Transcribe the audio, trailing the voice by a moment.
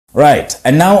Right,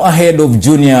 and now ahead of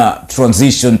junior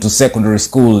transition to secondary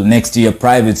school next year,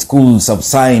 private schools have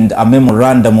signed a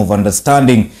memorandum of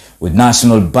understanding with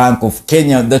National Bank of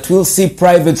Kenya that will see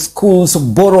private schools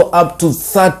borrow up to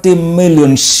 30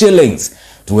 million shillings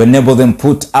to enable them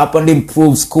put up and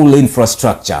improve school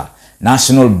infrastructure.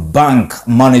 National Bank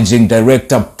Managing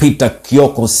Director Peter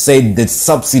Kioko said the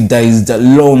subsidized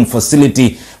loan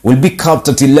facility will be capped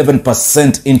at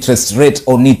 11% interest rate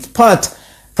on its part.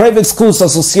 Private Schools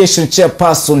Association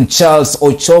Chairperson Charles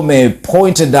Ochome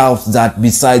pointed out that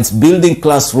besides building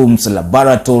classrooms,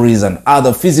 laboratories and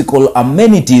other physical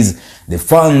amenities, the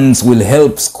funds will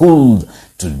help schools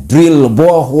to drill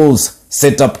boreholes,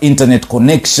 set up internet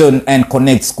connection and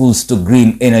connect schools to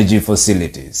green energy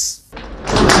facilities.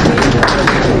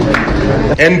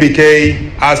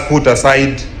 NBK has put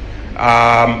aside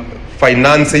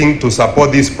financing to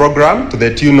support this program to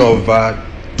the tune of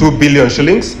 2 billion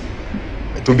shillings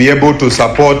to be able to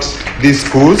support these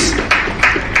schools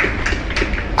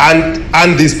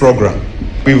and this program.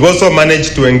 We've also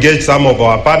managed to engage some of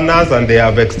our partners, and they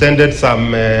have extended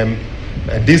some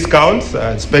discounts,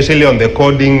 especially on the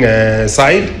coding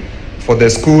side for the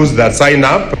schools that sign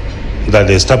up. That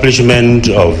the establishment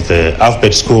of the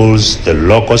AFPET schools, the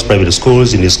low-cost private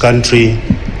schools in this country,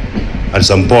 at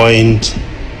some point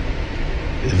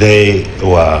they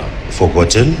were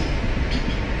forgotten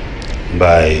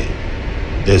by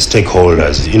the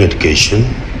stakeholders in education.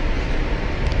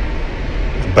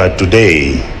 But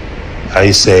today,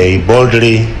 I say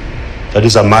boldly, that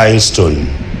is a milestone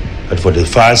that for the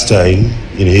first time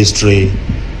in history,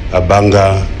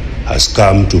 Abanga has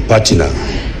come to partner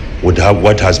with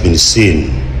what has been seen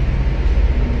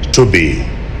to be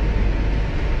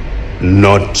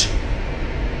not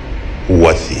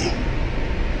worthy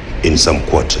in some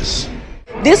quarters.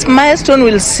 This milestone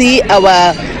will see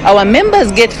our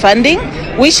members get funding.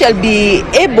 We shall be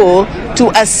able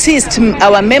to assist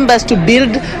our members to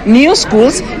build new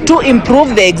schools, to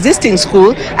improve the existing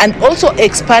school, and also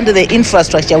expand the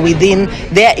infrastructure within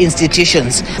their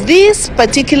institutions. This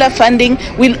particular funding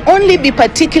will only be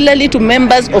particularly to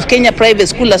members of Kenya Private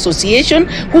School Association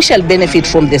who shall benefit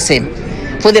from the same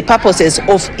for the purposes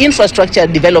of infrastructure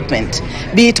development,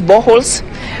 be it boreholes,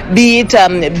 be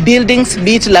it buildings,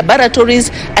 be it laboratories,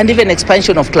 and even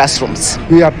expansion of classrooms.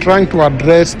 We are trying to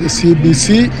address the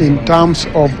CBC in terms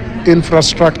of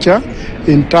infrastructure,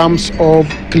 in terms of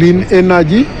clean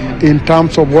energy, in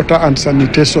terms of water and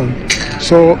sanitation.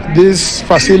 So this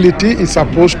facility is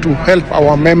supposed to help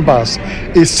our members.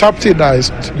 It's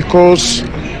subsidized because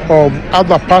of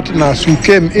other partners who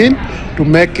came in to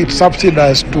make it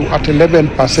subsidized to at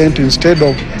 11% instead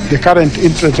of the current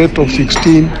interest rate of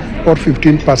 16 or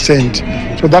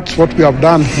 15%. So that's what we have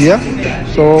done here.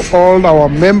 So all our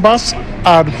members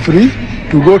are free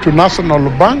to go to National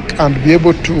Bank and be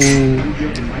able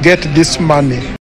to get this money.